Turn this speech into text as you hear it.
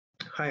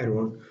Hi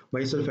everyone,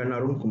 myself and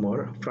Arun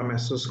Kumar from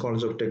SS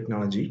College of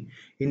Technology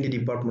in the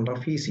Department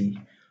of EC.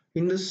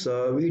 In this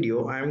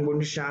video, I am going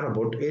to share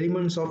about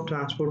elements of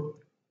transport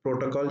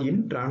protocol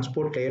in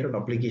transport layer and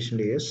application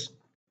layers.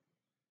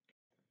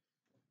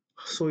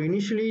 So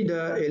initially,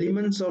 the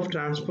elements of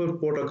transport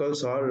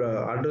protocols are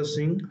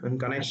addressing and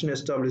connection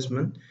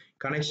establishment,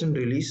 connection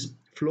release,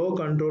 flow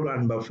control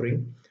and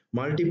buffering,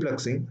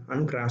 multiplexing,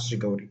 and crash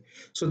recovery.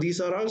 So these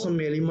are all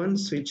some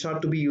elements which are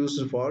to be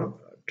used for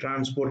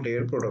transport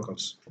layer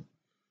protocols.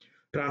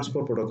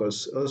 Transport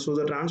protocols. So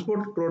the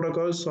transport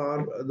protocols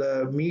are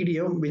the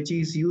medium which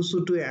is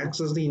used to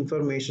access the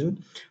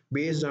information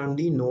based on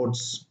the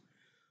nodes.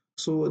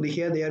 So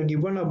here they are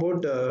given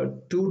about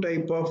two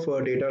type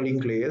of data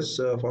link layers.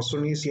 First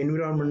one is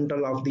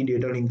environmental of the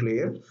data link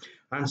layer,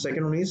 and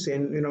second one is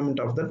environment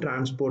of the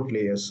transport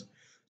layers.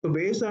 So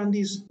based on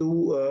these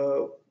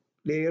two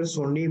layers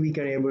only, we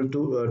can able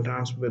to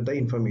transmit the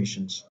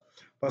informations.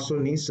 First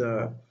one is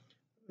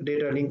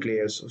data link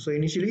layers. So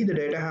initially the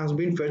data has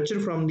been fetched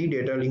from the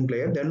data link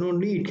layer, then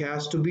only it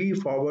has to be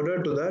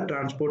forwarded to the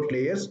transport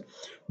layers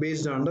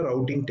based on the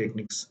routing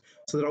techniques.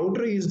 So the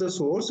router is the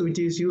source which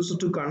is used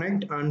to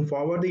connect and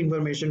forward the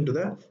information to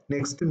the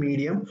next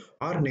medium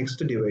or next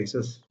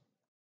devices.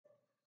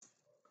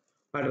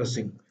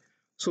 Addressing.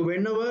 So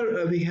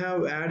whenever we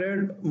have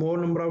added more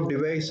number of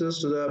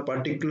devices to the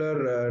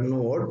particular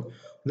node,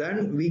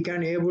 then we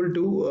can able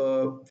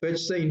to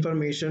fetch the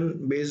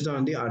information based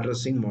on the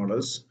addressing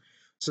models.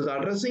 So the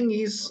addressing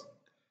is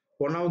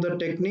one of the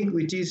technique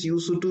which is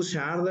used to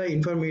share the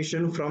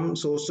information from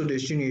source to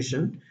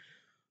destination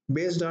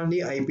based on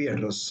the IP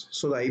address.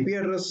 So the IP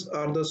address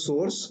are the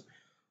source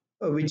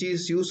which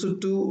is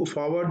used to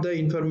forward the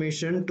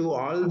information to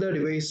all the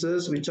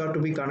devices which are to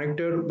be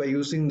connected by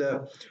using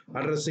the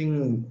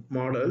addressing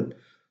model,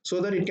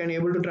 so that it can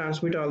able to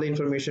transmit all the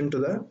information to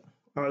the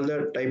all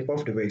the type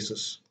of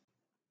devices.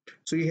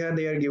 So here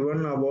they are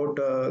given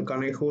about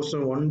connect host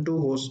 1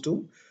 to host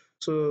 2.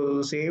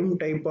 So same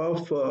type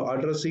of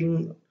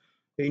addressing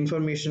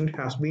information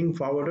has been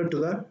forwarded to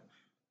the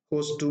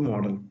host 2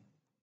 model.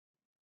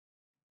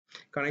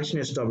 Connection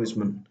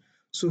establishment.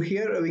 So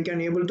here we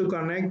can able to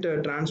connect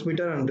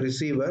transmitter and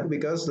receiver,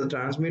 because the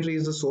transmitter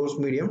is the source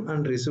medium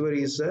and receiver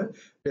is the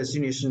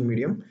destination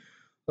medium.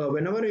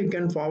 Whenever you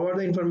can forward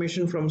the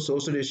information from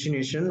source to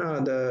destination,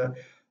 the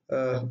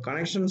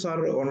connections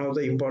are one of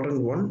the important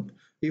one.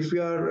 If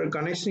your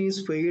connection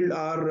is failed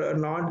or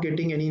not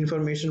getting any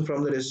information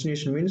from the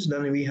destination means,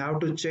 then we have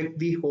to check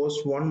the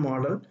host 1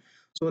 model,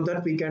 so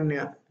that we can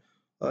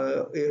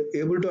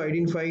able to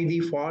identify the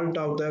fault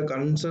of the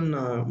concerned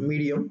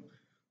medium.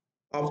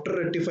 After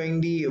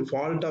rectifying the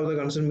fault of the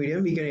concerned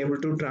medium, we can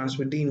able to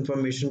transmit the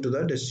information to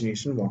the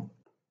destination one.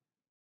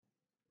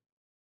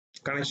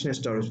 Connection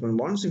establishment.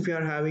 Once if you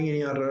are having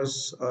any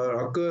errors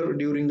occur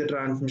during the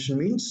transmission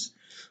means,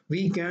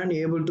 we can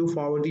able to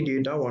forward the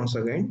data once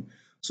again,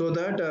 so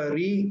that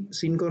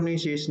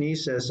resynchronization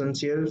is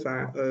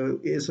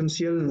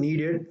essential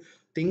needed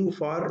thing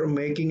for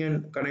making a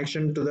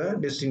connection to the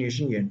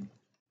destination end.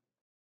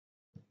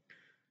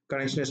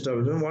 Connection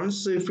establishment.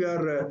 Once if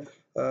your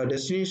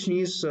destination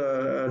is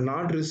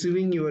not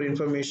receiving your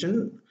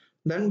information,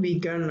 then we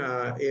can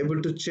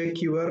able to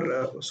check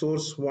your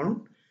source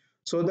one,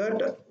 so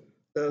that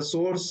the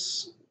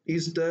source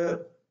is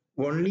the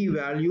only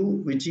value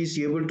which is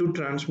able to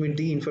transmit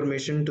the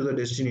information to the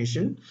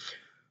destination.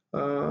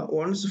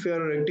 Once if you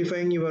are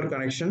rectifying your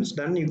connections,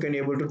 then you can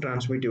able to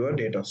transmit your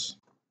data.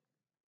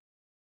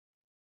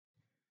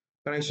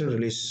 Connection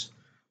release.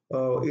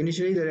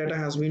 Initially the data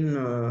has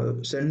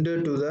been sent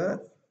to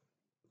the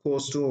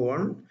host to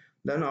 1.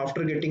 Then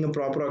after getting a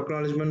proper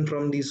acknowledgement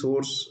from the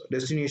source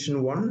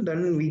destination 1,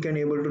 then we can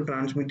able to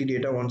transmit the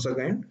data once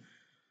again.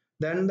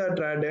 Then the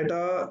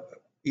data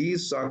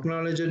is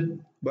acknowledged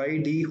by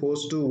the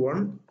host to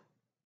 1.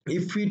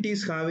 If it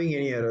is having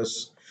any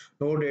errors,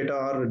 no data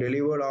are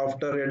delivered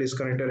after a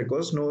disconnected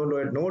request,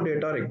 no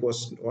data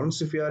request.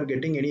 Once if you are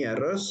getting any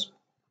errors,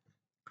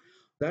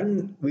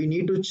 then we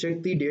need to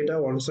check the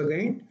data once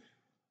again.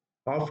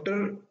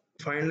 After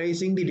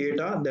finalizing the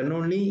data, then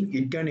only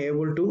it can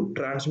able to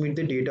transmit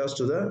the data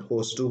to the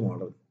host 2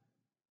 model.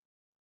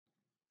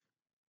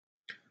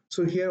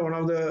 So here one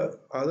of the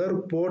other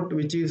port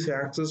which is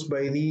accessed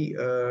by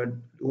the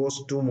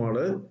host 2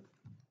 model.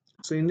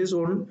 So in this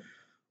one,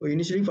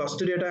 initially first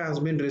data has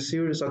been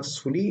received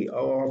successfully.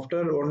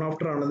 After one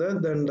after another,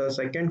 then the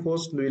second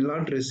host will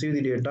not receive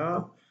the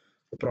data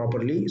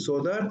properly, so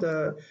that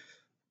the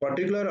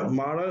particular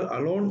model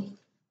alone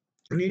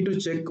need to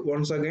check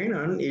once again,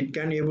 and it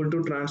can able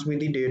to transmit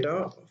the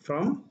data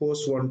from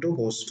host 1 to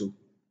host 2,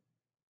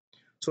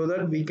 so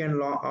that we can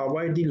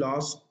avoid the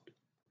lost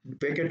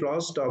packet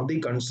loss of the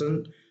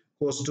concerned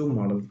host 2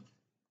 model.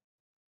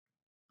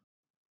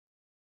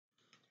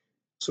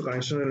 So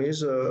connection release.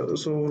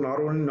 So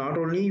not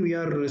only we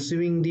are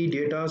receiving the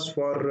data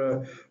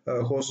for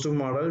host 2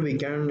 model, we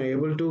can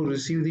able to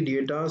receive the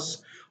data,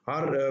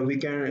 or we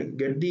can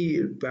get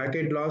the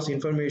packet loss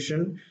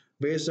information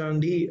based on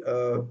the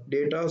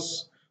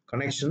data's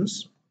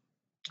connections.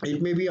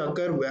 It may be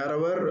occur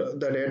wherever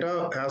the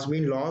data has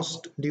been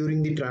lost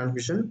during the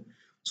transmission.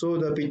 So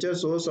the picture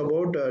shows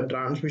about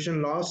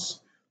transmission loss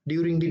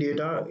during the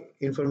data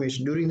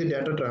information during the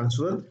data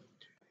transfer.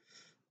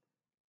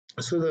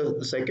 So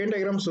the second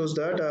diagram shows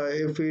that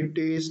if it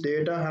is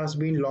data has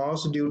been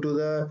lost due to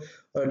the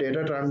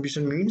data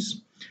transmission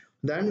means,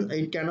 then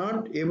it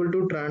cannot able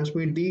to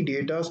transmit the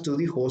data to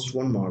the host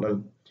one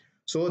model,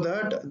 so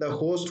that the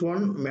host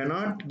one may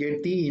not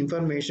get the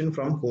information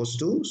from host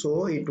 2,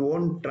 so it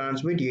won't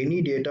transmit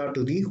any data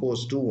to the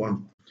host 2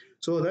 one,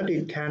 so that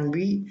it can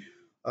be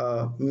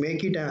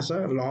make it as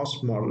a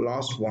lost model,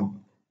 lost one.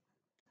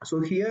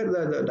 So here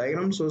the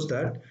diagram shows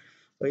that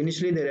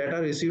initially the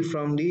data received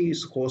from the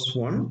host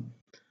 1,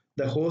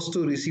 the host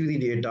to receive the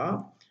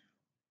data.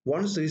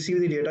 Once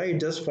receive the data, it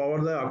just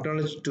forward the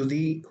acknowledge to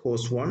the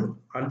host 1.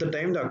 At the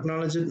time the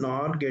acknowledge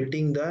not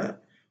getting the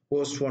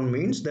host 1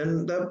 means,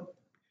 then the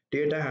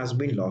data has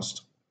been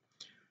lost.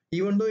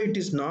 Even though it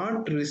is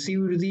not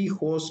received the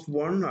host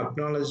 1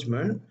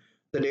 acknowledgement,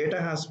 the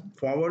data has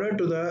forwarded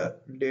to the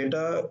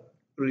data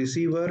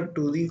receiver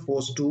to the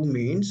host 2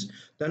 means,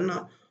 then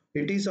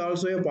it is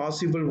also a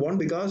possible one,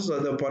 because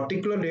the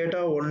particular data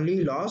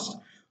only lost,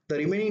 the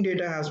remaining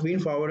data has been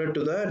forwarded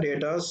to the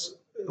data's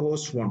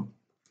host 1.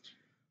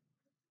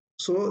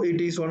 So it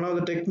is one of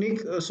the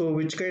technique. So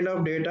which kind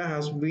of data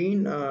has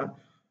been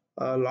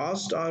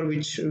lost, or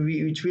which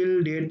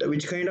will data,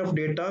 which kind of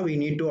data we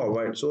need to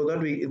avoid, so that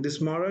we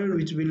this model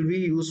which will be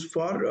used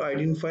for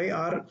identify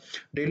or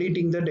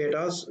deleting the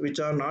data which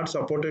are not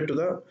supported to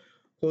the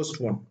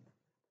host one.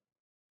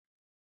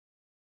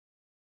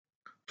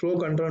 Flow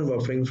control and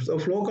buffering. So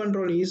flow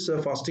control is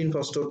a first in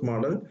first out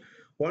model.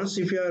 Once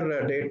if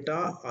your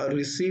data are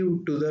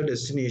received to the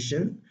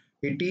destination,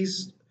 it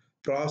is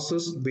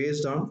processed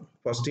based on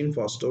first in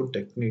first out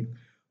technique.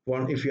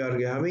 One, if you are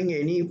having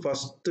any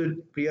first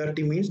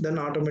priority means, then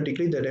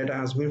automatically the data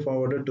has been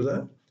forwarded to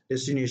the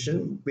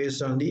destination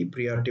based on the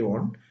priority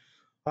one,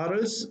 or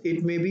else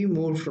it may be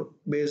moved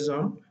based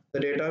on the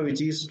data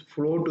which is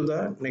flow to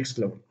the next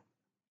level.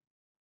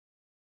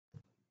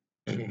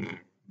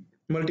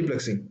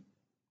 Multiplexing.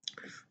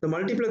 The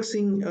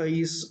multiplexing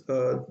is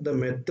the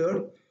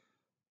method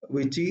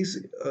which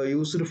is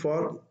used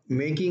for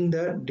making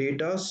the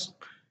data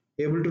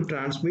able to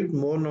transmit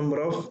more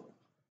number of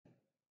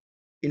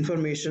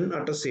information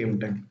at the same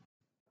time,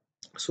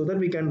 so that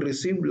we can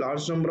receive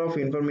large number of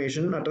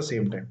information at the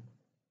same time.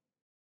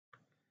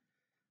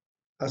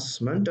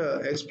 Assessment.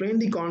 Explain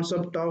the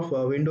concept of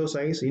window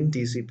size in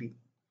TCP.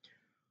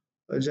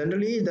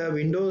 Generally, the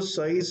window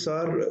size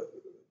are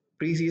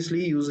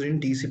previously used in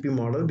TCP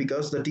model,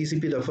 because the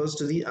TCP refers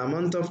to the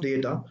amount of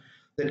data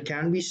that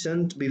can be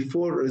sent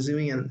before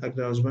receiving an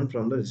acknowledgement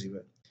from the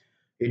receiver.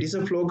 It is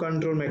a flow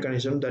control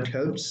mechanism that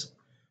helps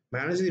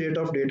manage the rate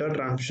of data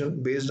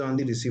transmission based on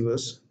the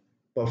receiver's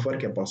buffer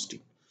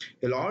capacity.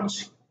 A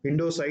large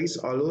window size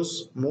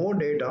allows more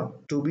data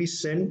to be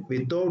sent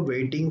without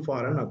waiting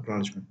for an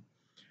acknowledgement,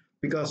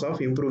 because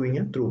of improving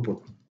a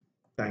throughput.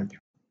 Thank you.